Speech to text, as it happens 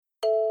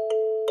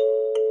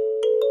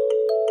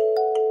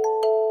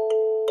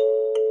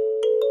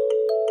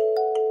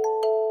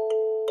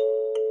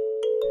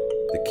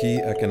key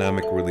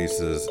economic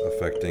releases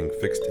affecting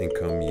fixed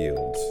income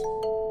yields.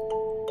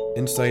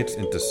 Insights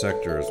into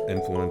sectors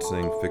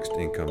influencing fixed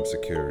income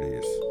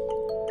securities.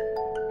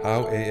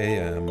 How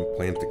AAM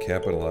plans to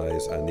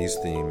capitalize on these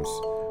themes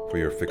for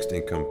your fixed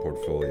income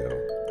portfolio.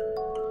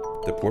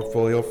 The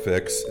Portfolio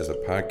Fix is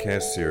a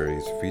podcast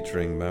series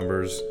featuring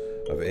members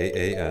of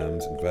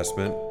AAM's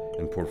investment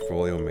and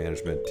portfolio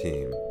management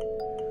team.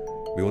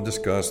 We will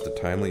discuss the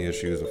timely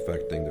issues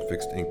affecting the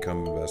fixed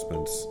income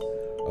investments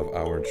of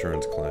our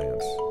insurance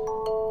clients.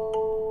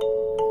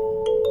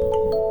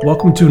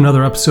 Welcome to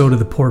another episode of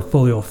the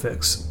Portfolio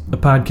Fix, a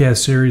podcast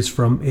series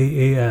from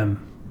AAM.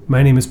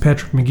 My name is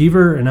Patrick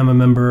McGeever, and I'm a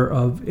member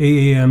of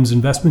AAM's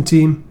investment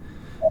team.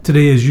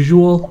 Today, as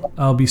usual,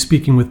 I'll be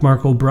speaking with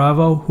Marco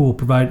Bravo, who will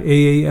provide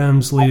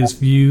AAM's latest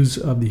views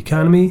of the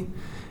economy.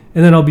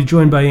 And then I'll be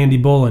joined by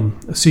Andy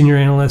Bolin, a senior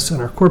analyst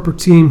on our corporate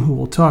team, who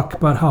will talk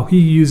about how he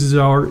uses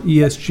our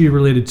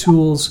ESG-related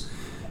tools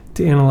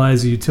to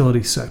analyze the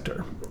utility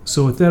sector.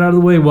 So with that out of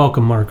the way,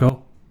 welcome,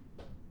 Marco.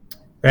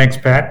 Thanks,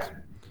 Pat.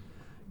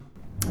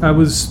 I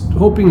was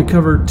hoping to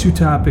cover two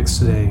topics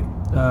today.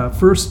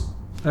 First,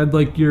 I'd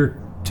like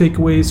your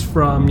takeaways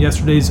from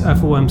yesterday's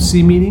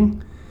FOMC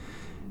meeting.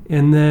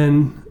 And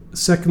then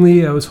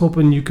secondly, I was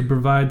hoping you could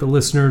provide the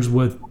listeners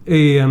with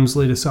AAM's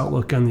latest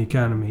outlook on the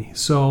economy.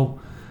 So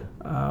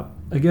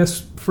I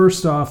guess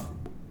first off,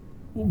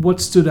 what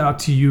stood out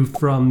to you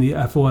from the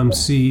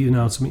FOMC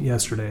announcement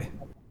yesterday?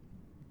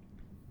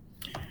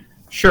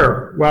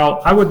 Sure.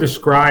 Well, I would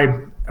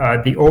describe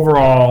the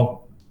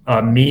overall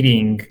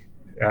meeting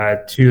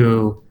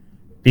to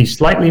be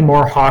slightly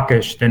more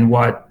hawkish than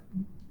what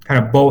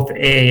kind of both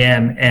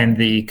AAM and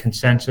the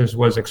consensus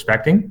was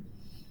expecting.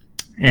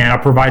 And I'll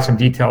provide some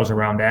details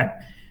around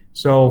that.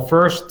 So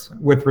first,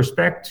 with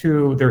respect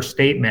to their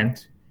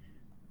statement,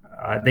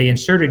 they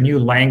inserted new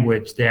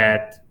language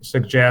that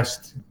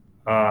suggests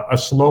a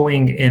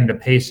slowing in the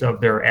pace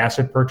of their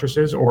asset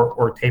purchases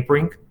or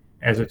tapering,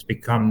 as it's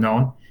become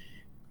known,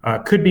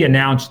 could be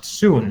announced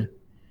soon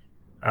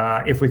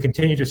if we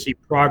continue to see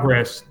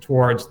progress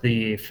towards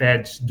the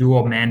Fed's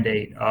dual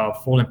mandate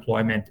of full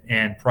employment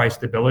and price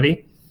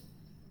stability.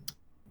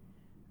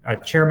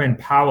 Chairman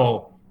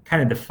Powell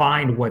kind of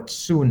defined what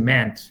soon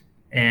meant,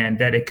 and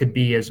that it could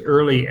be as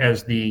early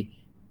as the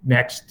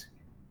next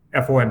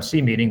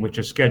FOMC meeting, which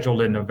is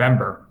scheduled in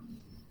November.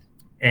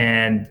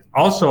 And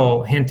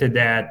also hinted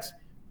that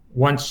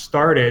once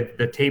started,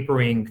 the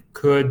tapering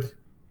could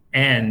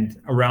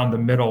end around the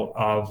middle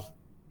of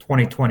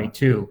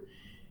 2022.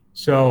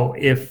 So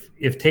if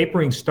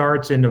tapering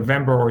starts in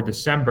November or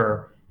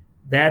December,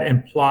 that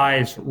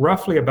implies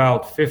roughly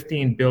about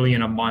 $15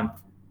 billion a month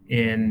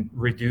in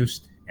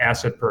reduced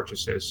asset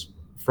purchases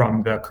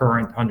from the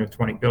current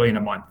 $120 billion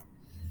a month.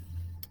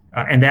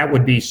 And that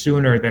would be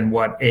sooner than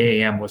what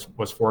AAM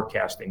was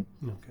forecasting.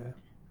 Okay.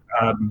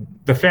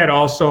 The Fed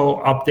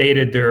also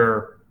updated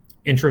their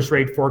interest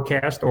rate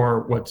forecast,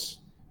 or what's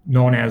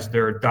known as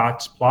their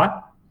dots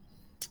plot.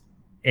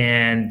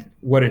 And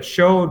what it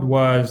showed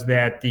was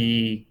that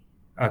the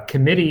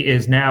committee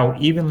is now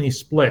evenly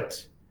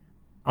split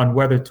on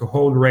whether to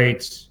hold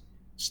rates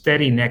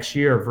steady next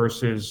year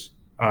versus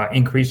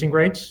increasing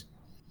rates.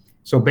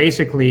 So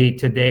basically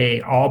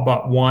today, all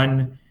but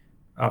one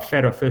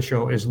Fed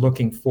official is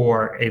looking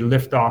for a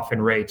liftoff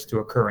in rates to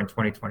occur in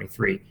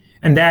 2023.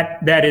 And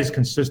that is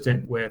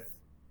consistent with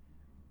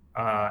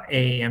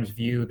AAM's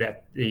view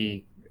that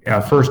the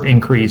first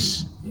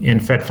increase in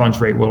Fed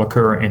funds rate will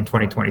occur in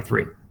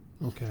 2023.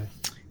 Okay.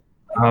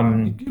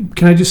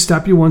 Can I just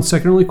stop you 1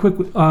 second really quick?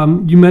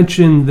 You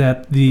mentioned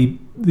that the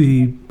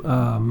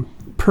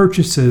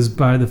purchases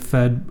by the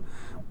Fed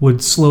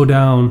would slow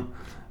down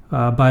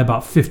by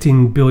about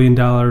 $15 billion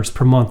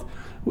per month.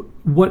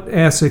 What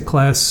asset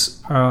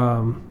class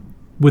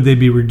would they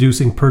be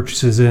reducing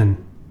purchases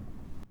in?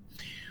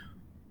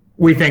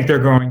 We think they're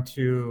going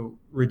to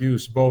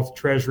reduce both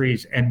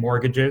treasuries and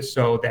mortgages,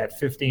 so that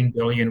 $15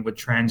 billion would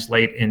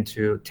translate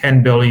into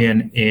 $10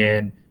 billion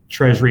in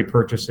treasury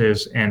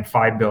purchases and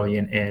 $5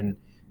 billion in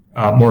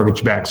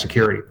mortgage-backed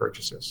security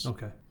purchases.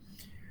 Okay.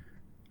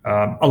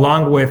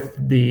 Along with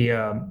the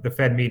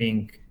Fed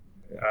meeting,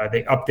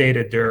 they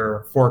updated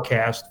their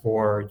forecast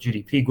for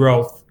GDP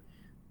growth,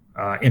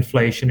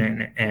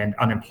 inflation, and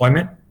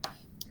unemployment.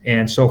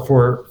 And so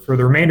for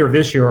the remainder of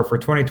this year, or for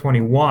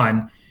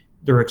 2021,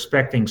 they're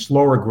expecting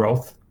slower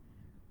growth,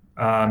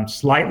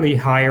 slightly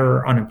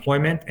higher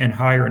unemployment, and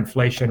higher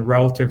inflation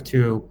relative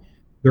to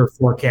their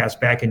forecast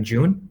back in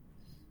June.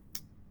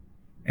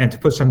 And to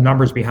put some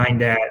numbers behind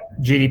that,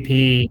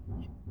 GDP,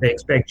 they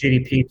expect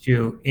GDP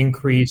to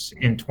increase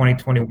in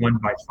 2021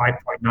 by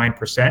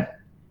 5.9%,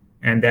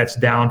 and that's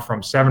down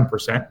from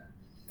 7%.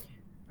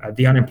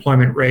 The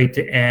unemployment rate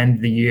to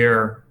end the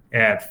year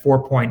at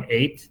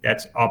 4.8,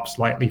 that's up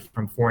slightly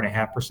from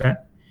 4.5%.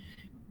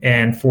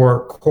 And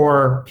for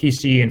core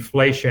PCE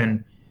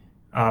inflation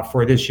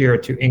for this year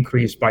to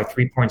increase by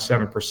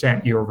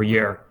 3.7% year over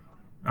year,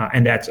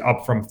 and that's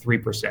up from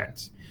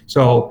 3%.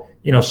 So,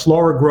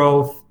 slower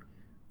growth,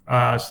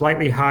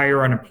 slightly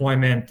higher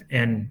unemployment,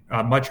 and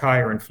much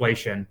higher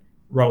inflation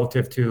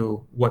relative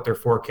to what their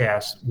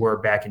forecasts were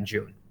back in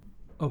June.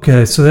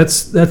 Okay, so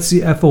that's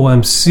the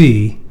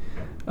FOMC.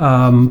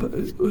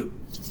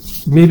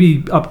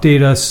 Maybe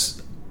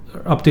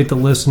update the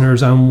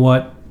listeners on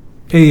what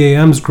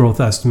AAM's growth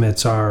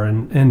estimates are,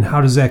 and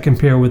how does that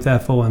compare with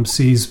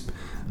FOMC's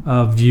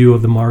view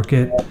of the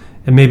market?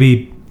 And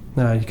maybe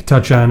you could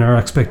touch on our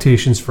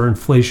expectations for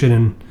inflation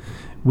and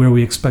where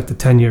we expect the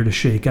 10-year to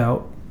shake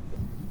out.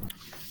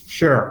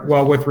 Sure.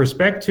 Well, with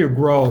respect to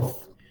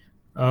growth,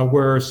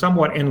 we're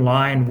somewhat in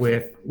line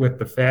with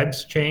the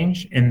Fed's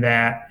change in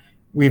that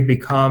we've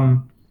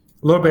become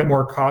a little bit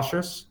more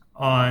cautious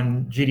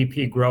on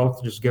GDP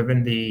growth, just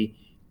given the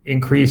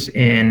increase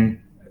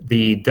in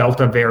the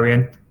Delta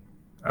variant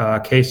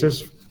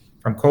cases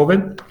from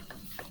COVID.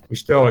 We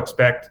still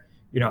expect,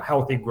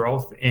 healthy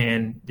growth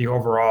in the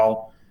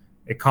overall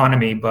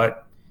economy,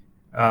 but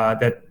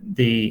that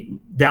the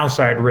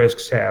downside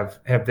risks have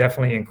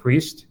definitely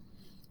increased.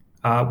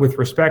 With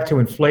respect to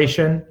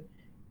inflation,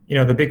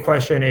 the big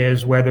question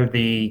is whether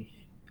the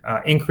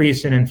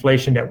increase in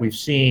inflation that we've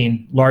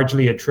seen,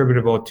 largely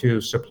attributable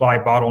to supply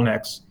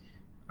bottlenecks,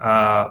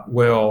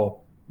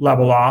 will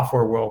level off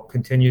or will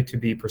continue to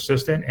be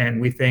persistent.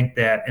 And we think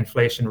that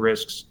inflation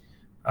risks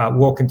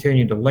will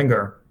continue to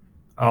linger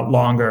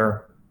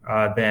longer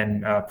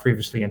than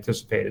previously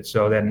anticipated.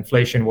 So that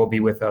inflation will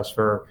be with us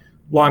for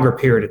a longer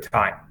period of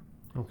time.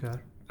 Okay.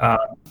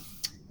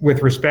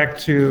 With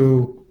respect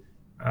to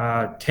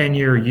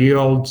 10-year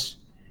yields,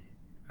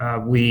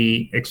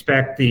 we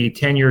expect the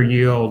 10-year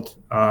yield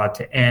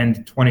to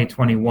end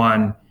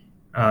 2021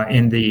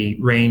 in the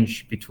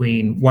range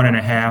between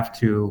 1.5%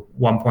 to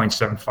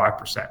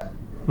 1.75%.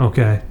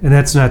 Okay, and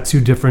that's not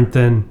too different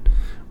than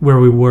where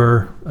we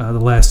were the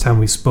last time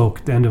we spoke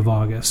at the end of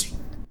August.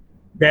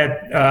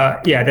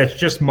 That's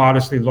just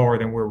modestly lower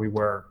than where we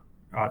were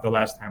the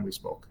last time we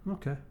spoke.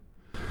 Okay.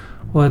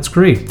 Well, that's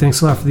great.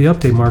 Thanks a lot for the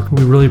update, Mark.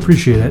 We really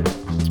appreciate it.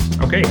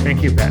 Okay,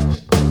 thank you, Pat.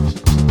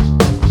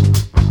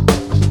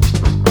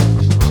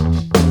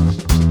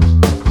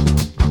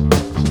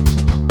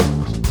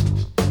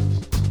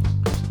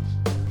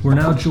 We're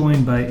now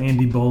joined by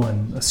Andy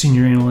Bolin, a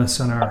senior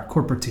analyst on our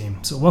corporate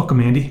team. So welcome,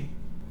 Andy.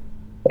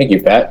 Thank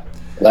you, Pat.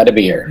 Glad to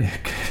be here. Yeah,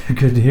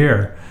 good to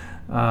hear.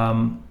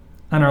 On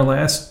our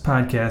last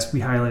podcast, we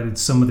highlighted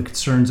some of the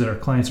concerns that our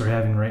clients are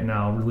having right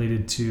now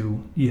related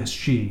to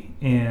ESG,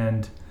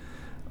 and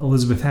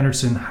Elizabeth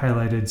Henderson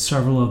highlighted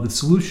several of the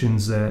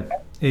solutions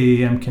that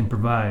AAM can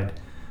provide.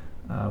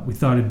 We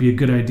thought it'd be a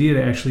good idea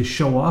to actually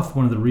show off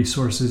one of the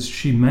resources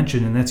she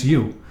mentioned, and that's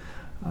you.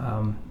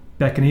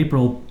 Back in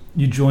April,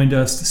 you joined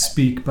us to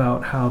speak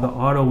about how the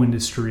auto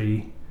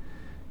industry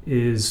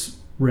is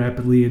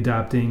rapidly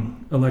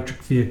adopting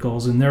electric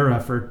vehicles in their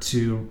effort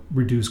to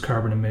reduce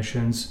carbon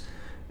emissions.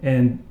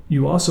 And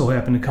you also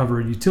happen to cover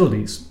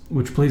utilities,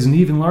 which plays an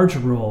even larger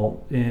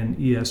role in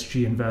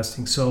ESG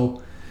investing.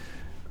 So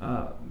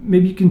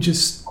maybe you can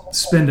just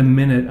spend a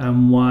minute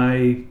on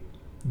why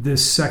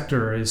this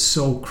sector is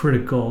so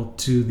critical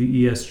to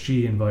the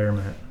ESG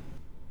environment.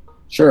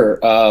 Sure.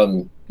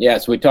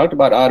 So we talked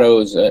about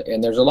autos,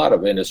 and there's a lot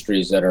of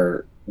industries that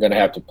are going to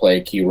have to play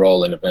a key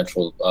role in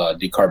eventual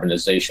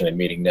decarbonization and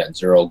meeting net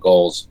zero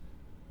goals.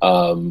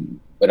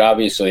 But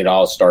obviously, it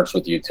all starts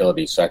with the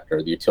utility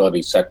sector. The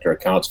utility sector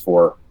accounts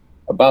for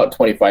about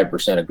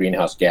 25% of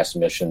greenhouse gas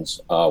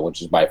emissions,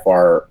 which is by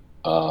far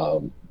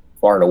and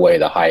away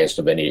the highest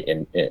of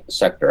any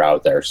sector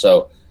out there.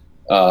 So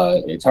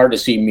it's hard to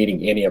see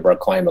meeting any of our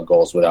climate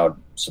goals without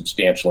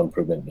substantial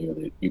improvement in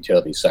the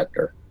utility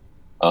sector.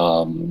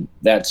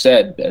 That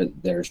said,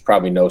 there's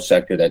probably no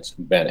sector that's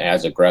been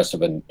as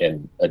aggressive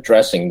in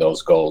addressing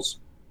those goals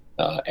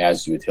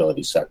as the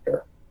utility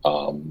sector.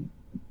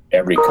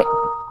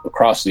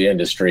 Across the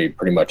industry,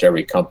 pretty much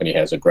every company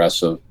has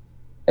embraced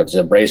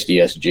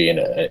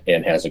ESG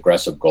and has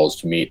aggressive goals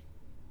to meet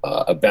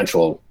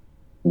eventual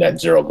net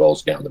zero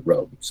goals down the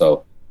road.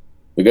 So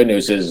the good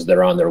news is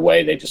they're on their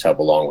way. They just have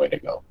a long way to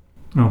go.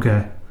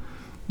 Okay.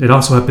 It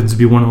also happens to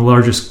be one of the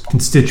largest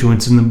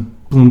constituents in the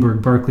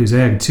Bloomberg Barclays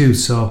Ag too.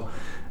 So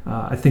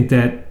I think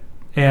that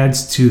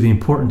adds to the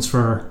importance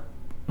for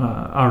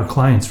our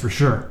clients for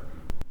sure.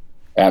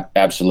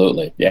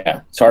 Absolutely.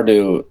 Yeah. It's hard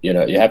to,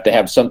 you have to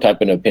have some type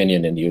of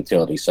opinion in the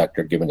utility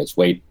sector given its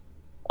weight.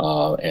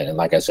 And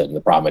like I said,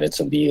 the prominence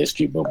of the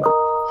ESG movement.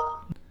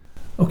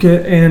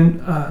 Okay.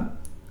 And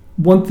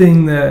one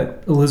thing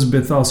that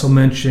Elizabeth also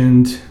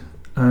mentioned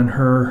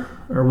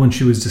when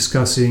she was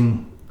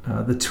discussing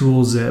the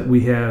tools that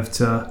we have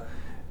to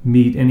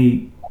meet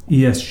any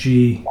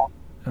ESG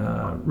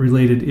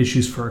related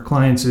issues for our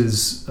clients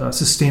is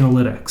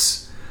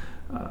Sustainalytics.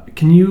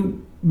 Can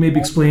you maybe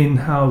explain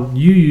how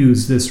you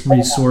use this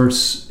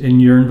resource in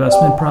your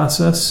investment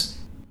process?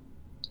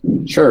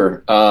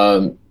 Sure.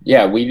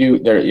 We do.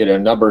 There are a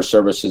number of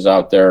services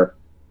out there,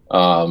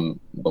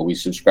 but we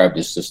subscribe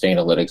to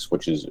Sustainalytics,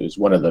 which is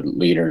one of the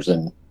leaders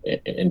and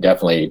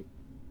definitely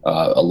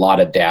a lot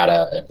of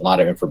data and a lot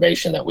of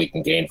information that we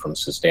can gain from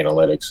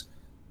Sustainalytics.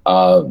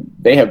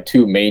 They have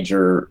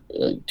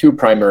two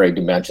primary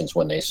dimensions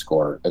when they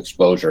score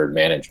exposure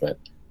management.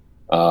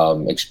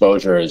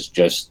 Exposure is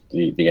just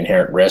the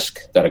inherent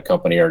risk that a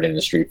company or an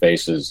industry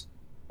faces.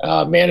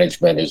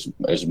 Management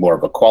is more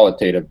of a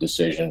qualitative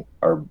decision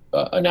or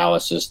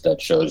analysis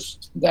that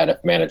shows that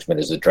if management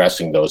is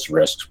addressing those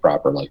risks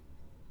properly.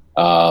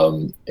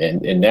 And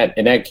in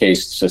that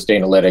case,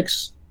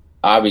 Sustainalytics,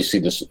 obviously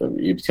the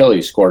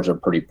utility scores are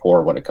pretty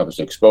poor when it comes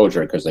to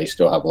exposure because they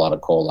still have a lot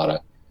of coal, a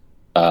lot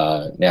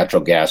of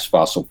natural gas,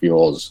 fossil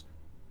fuels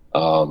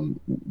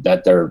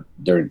that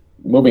they're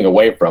moving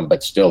away from,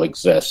 but still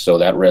exists. So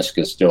that risk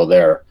is still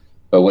there.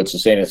 But what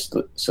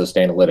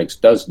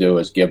Sustainalytics does do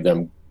is give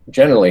them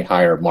generally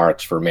higher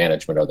marks for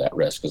management of that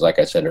risk. Because like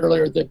I said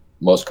earlier, that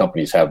most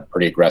companies have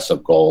pretty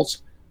aggressive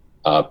goals,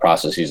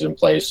 processes in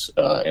place,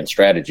 and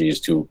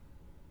strategies to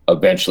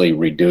eventually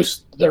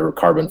reduce their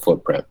carbon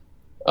footprint.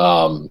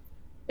 And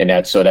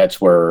that's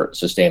where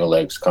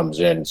Sustainalytics comes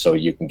in. So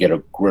you can get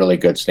a really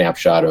good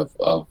snapshot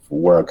of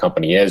where a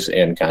company is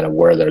and kind of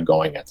where they're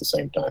going at the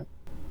same time.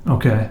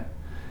 Okay.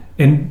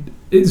 And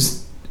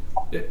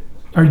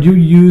are you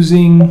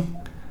using,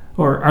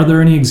 or are there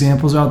any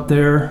examples out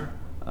there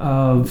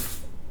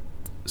of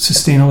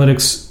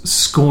Sustainalytics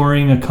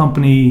scoring a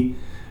company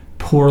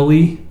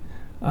poorly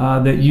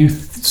that you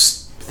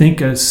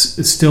think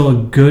is still a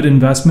good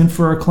investment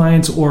for our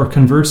clients? Or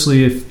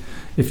conversely,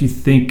 if you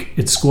think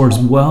it scores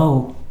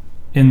well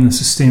in the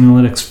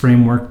Sustainalytics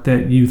framework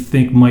that you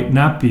think might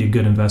not be a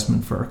good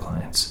investment for our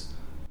clients?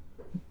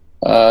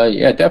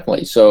 Yeah,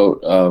 definitely.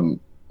 So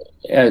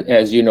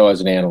as you know, as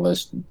an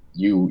analyst,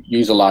 you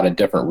use a lot of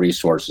different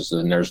resources,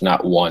 and there's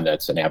not one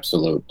that's an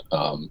absolute,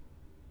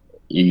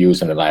 you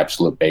use on an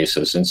absolute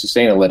basis. And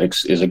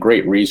Sustainalytics is a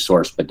great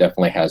resource, but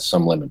definitely has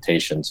some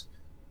limitations.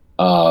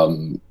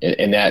 In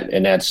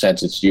that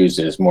sense, it's used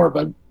as more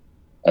of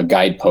a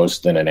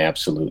guidepost than an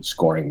absolute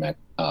scoring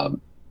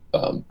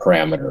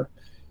parameter.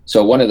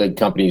 So one of the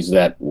companies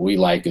that we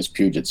like is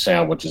Puget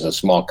Sound, which is a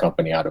small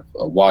company out of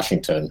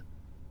Washington.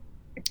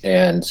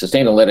 And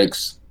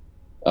Sustainalytics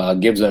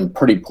gives them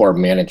pretty poor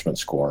management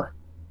score.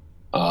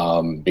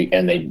 And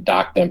they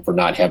dock them for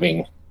not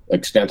having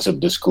extensive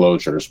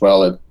disclosures.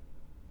 Well,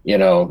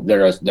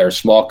 they're a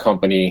small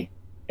company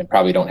and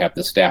probably don't have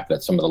the staff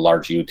that some of the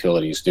large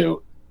utilities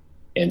do.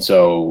 And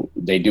so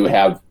they do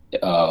have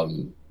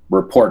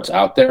reports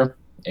out there,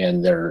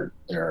 and their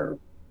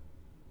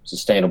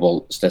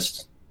sustainable,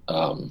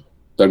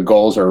 their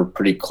goals are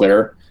pretty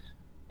clear,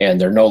 and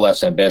they're no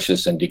less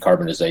ambitious in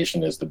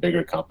decarbonization as the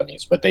bigger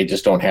companies, but they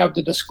just don't have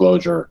the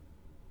disclosure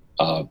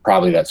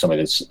probably that some of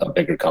these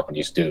bigger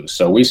companies do.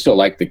 So we still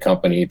like the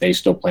company. They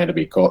still plan to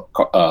be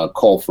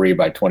coal-free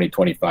by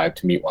 2025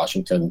 to meet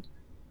Washington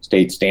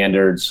state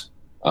standards.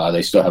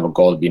 They still have a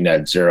goal to be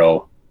net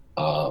zero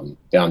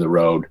down the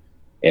road.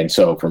 And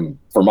so from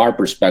our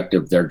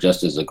perspective, they're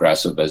just as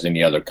aggressive as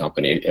any other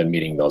company in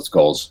meeting those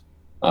goals.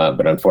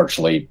 But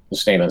unfortunately,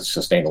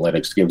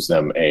 Sustainalytics gives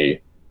them a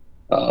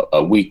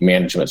weak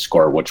management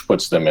score, which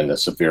puts them in the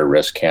severe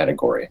risk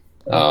category.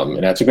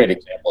 And that's a great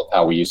example of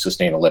how we use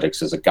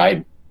Sustainalytics as a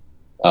guide,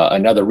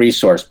 another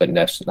resource, but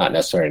not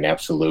necessarily an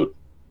absolute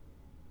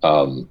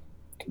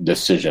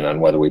decision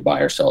on whether we buy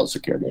or sell a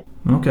security.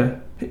 Okay.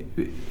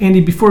 Andy,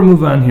 before we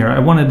move on here, I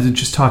wanted to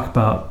just talk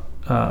about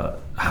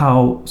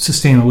how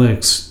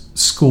Sustainalytics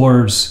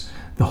scores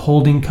the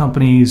holding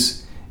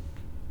companies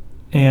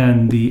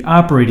and the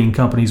operating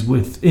companies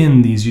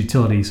within these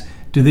utilities.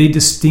 Do they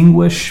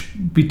distinguish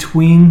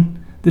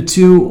between the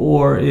two,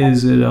 or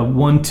is it a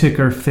one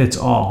ticker fits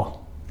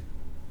all?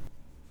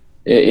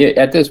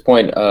 At this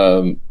point,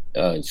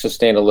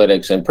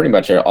 Sustainalytics and pretty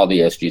much all the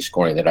ESG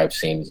scoring that I've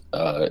seen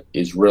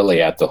is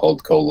really at the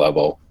holdco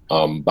level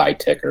by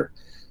ticker.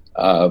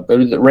 But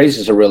it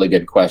raises a really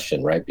good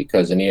question, right?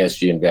 Because in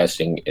ESG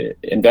investing,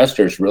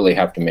 investors really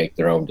have to make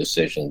their own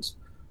decisions.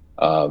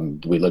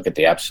 Do we look at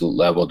the absolute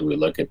level? Do we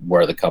look at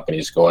where the company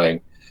is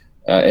going?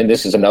 And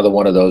this is another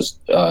one of those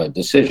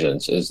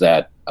decisions, is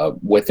that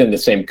within the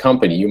same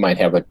company, you might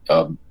have a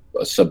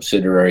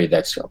subsidiary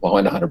that's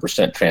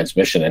 100%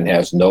 transmission and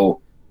has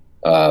no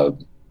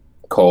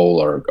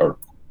coal or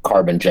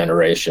carbon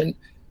generation,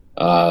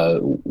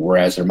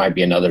 whereas there might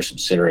be another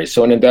subsidiary.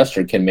 So an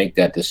investor can make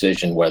that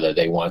decision whether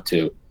they want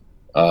to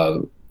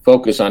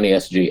focus on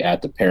ESG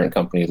at the parent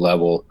company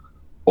level,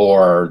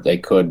 or they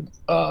could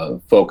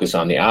focus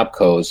on the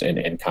opcos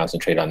and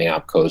concentrate on the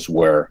opcos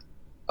where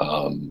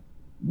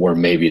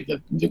maybe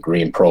the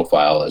green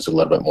profile is a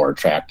little bit more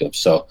attractive.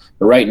 So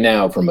right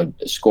now, from a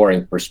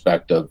scoring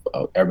perspective,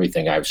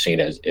 everything I've seen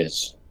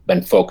is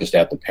been focused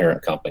at the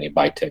parent company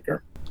by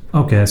ticker.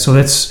 Okay, so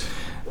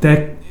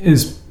that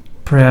is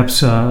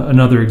perhaps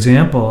another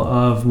example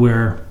of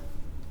where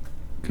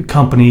a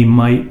company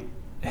might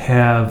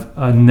have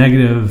a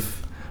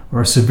negative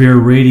or a severe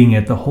rating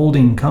at the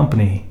holding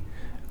company,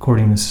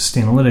 according to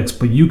Sustainalytics,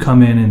 but you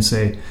come in and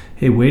say,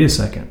 hey, wait a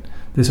second,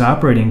 this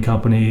operating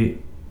company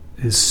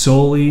is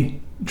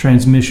solely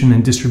transmission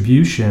and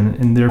distribution,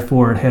 and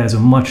therefore it has a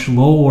much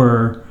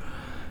lower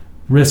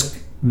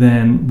risk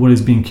than what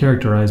is being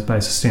characterized by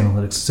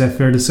Sustainalytics. Is that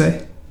fair to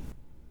say?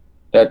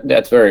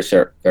 That's very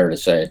fair to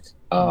say.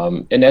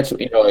 And that's,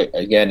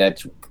 again,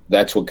 that's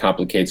that's what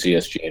complicates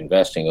ESG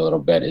investing a little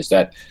bit, is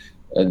that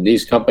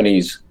these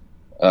companies,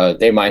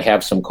 they might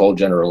have some coal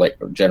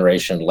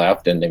generation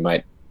left, and it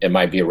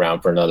might be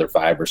around for another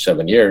 5 or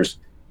 7 years.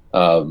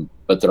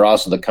 But they're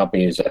also the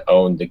companies that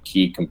own the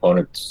key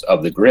components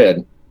of the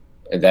grid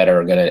that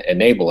are going to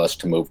enable us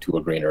to move to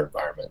a greener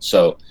environment.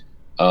 So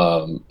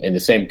in the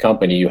same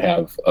company, you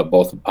have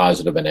both a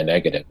positive and a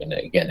negative. And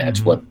again,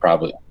 that's what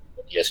probably an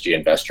ESG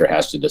investor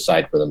has to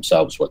decide for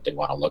themselves what they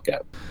want to look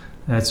at.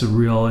 That's a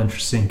real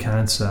interesting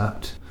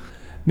concept.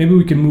 Maybe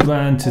we can move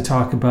on to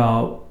talk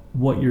about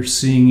what you're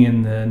seeing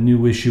in the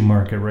new issue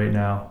market right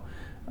now.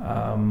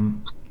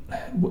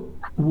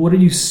 What are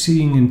you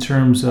seeing in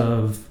terms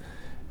of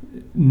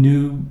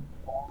new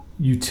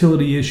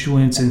utility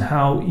issuance and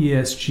how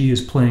ESG is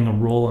playing a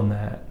role in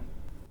that?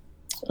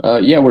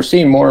 We're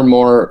seeing more and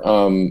more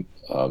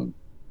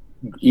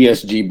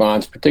ESG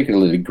bonds,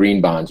 particularly the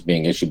green bonds,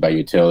 being issued by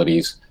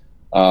utilities.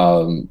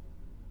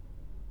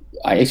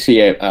 I see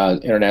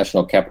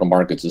International Capital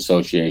Markets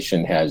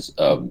Association has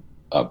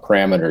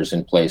parameters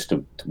in place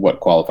to what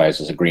qualifies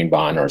as a green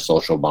bond or a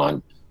social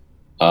bond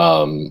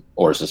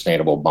or a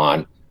sustainable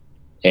bond.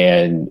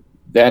 And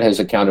that has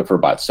accounted for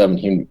about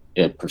 17%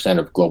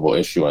 of global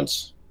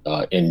issuance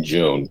in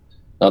June.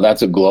 Now,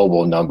 that's a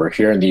global number.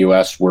 Here in the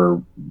U.S.,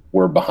 we're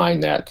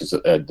behind that because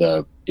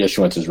the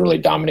issuance is really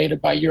dominated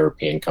by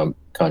European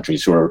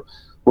countries who are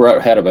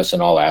ahead of us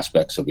in all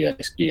aspects of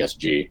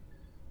ESG.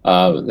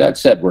 That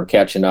said, we're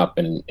catching up,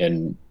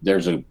 and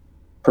there's a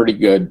pretty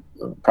good,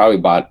 probably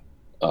about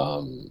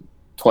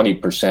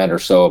 20% or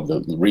so of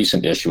the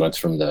recent issuance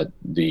from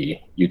the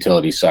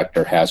utility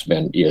sector has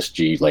been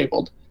ESG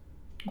labeled.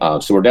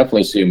 So we're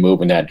definitely seeing a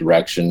move in that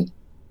direction,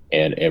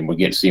 and we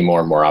get to see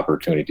more and more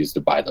opportunities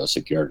to buy those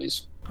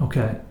securities.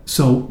 Okay.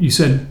 So you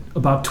said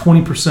about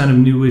 20% of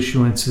new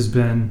issuance has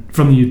been,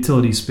 from the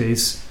utility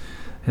space,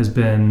 has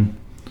been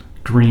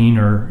green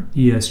or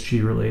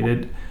ESG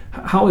related.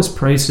 How is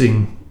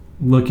pricing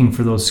looking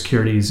for those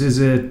securities? Is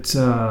it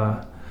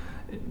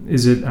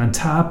on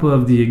top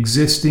of the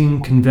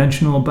existing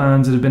conventional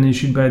bonds that have been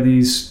issued by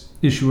these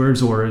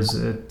issuers, or is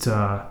it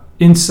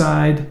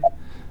inside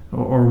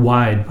or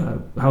wide?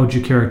 How would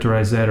you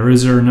characterize that? Or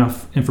is there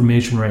enough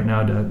information right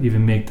now to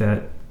even make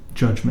that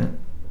judgment?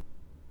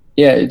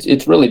 Yeah,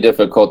 it's really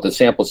difficult. The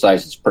sample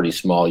size is pretty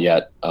small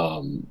yet.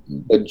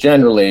 But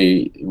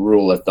generally,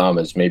 rule of thumb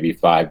is maybe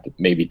 5,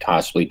 maybe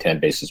possibly 10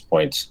 basis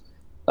points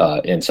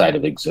inside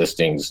of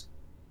existings.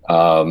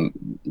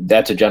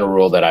 That's a general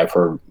rule that I've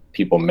heard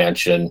people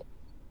mention.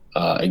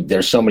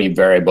 There's so many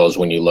variables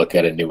when you look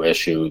at a new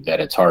issue that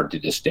it's hard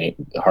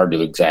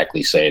to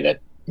exactly say that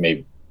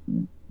maybe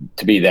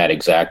to be that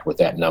exact with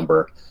that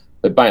number.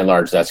 But by and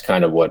large, that's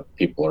kind of what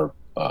people are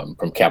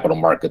from capital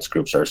markets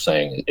groups are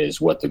saying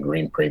is what the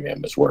green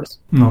premium is worth.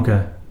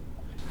 Okay.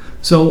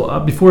 So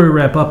before we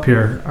wrap up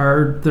here,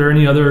 are there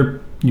any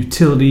other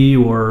utility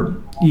or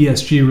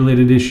ESG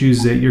related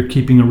issues that you're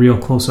keeping a real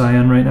close eye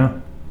on right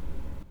now?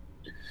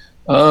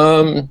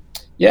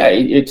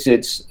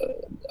 It's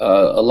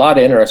a lot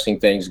of interesting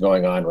things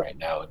going on right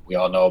now. We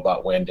all know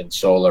about wind and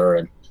solar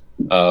and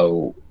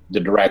the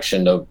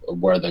direction of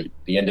where the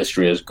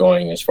industry is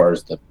going as far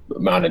as the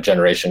amount of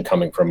generation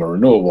coming from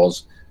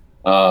renewables.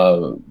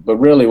 But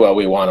really what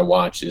we want to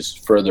watch is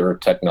further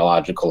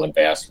technological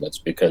advancements,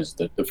 because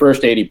the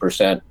first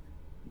 80%,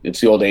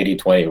 it's the old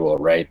 80-20 rule,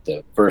 right?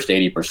 The first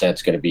 80%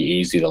 is going to be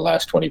easy. The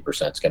last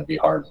 20% is going to be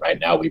hard. Right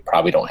now, we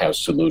probably don't have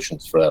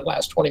solutions for that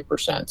last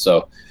 20%.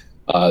 So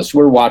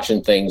we're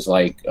watching things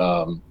like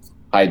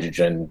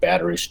hydrogen,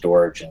 battery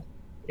storage,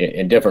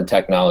 and different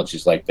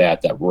technologies like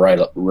that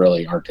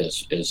really aren't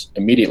as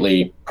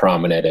immediately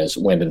prominent as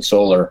wind and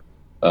solar,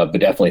 but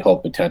definitely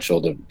hold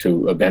potential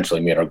to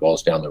eventually meet our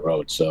goals down the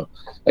road. So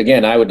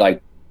again, I would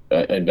like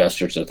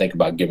investors to think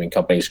about giving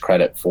companies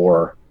credit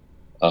for,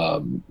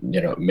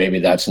 maybe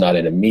that's not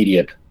an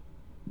immediate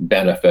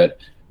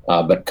benefit,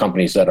 but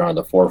companies that are on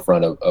the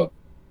forefront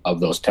of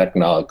those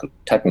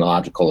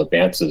technological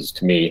advances,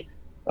 to me,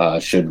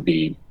 should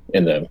be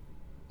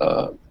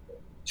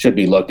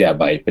looked at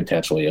by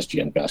potential ESG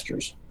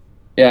investors.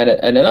 Yeah,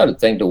 and another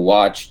thing to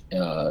watch,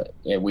 and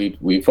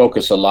we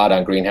focus a lot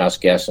on greenhouse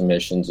gas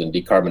emissions and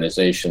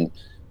decarbonization,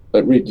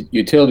 but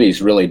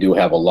utilities really do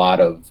have a lot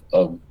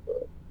of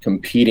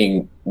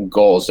competing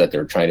goals that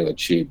they're trying to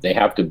achieve. They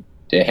have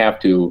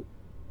to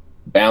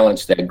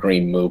balance that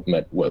green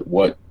movement with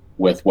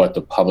what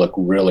the public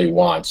really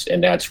wants,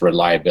 and that's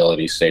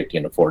reliability, safety,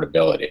 and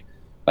affordability.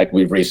 Like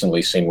we've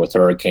recently seen with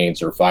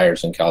hurricanes or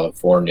fires in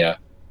California,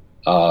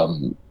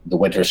 the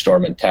winter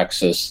storm in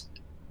Texas,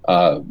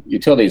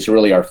 utilities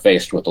really are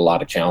faced with a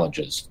lot of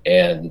challenges.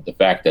 And the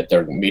fact that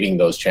they're meeting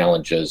those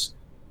challenges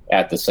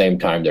at the same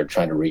time they're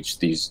trying to reach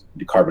these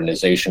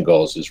decarbonization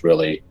goals is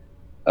really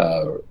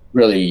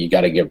you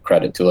got to give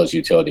credit to those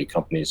utility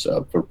companies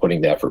for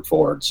putting the effort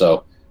forward.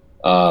 So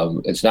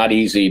it's not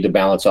easy to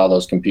balance all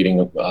those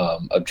competing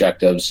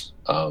objectives,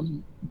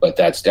 but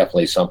that's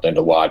definitely something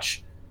to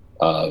watch,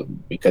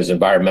 because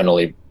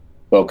environmentally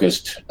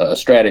focused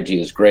strategy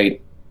is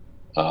great,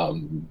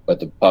 But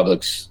the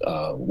public's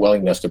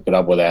willingness to put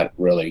up with that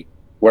really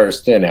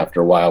wears thin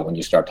after a while when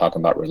you start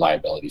talking about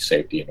reliability,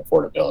 safety, and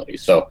affordability.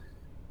 So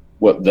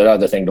the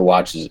other thing to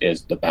watch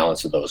is the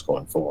balance of those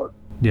going forward.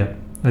 Yeah,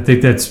 I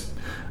think that's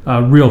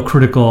a real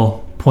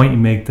critical point you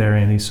make there,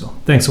 Andy. So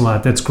thanks a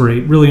lot. That's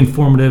great. Really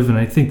informative, and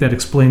I think that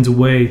explains a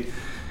way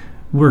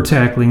we're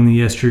tackling the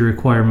ESG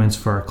requirements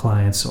for our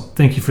clients. So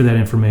thank you for that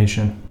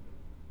information.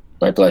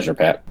 My pleasure,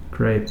 Pat.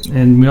 Great.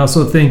 And we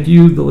also thank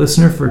you, the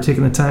listener, for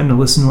taking the time to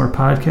listen to our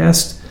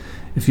podcast.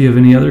 If you have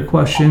any other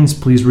questions,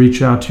 please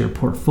reach out to your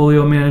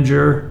portfolio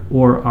manager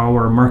or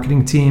our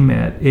marketing team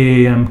at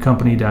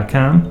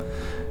aamcompany.com.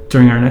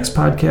 During our next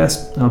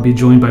podcast, I'll be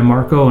joined by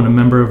Marco and a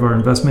member of our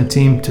investment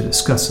team to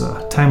discuss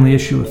a timely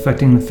issue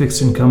affecting the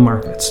fixed income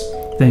markets.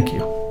 Thank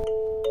you.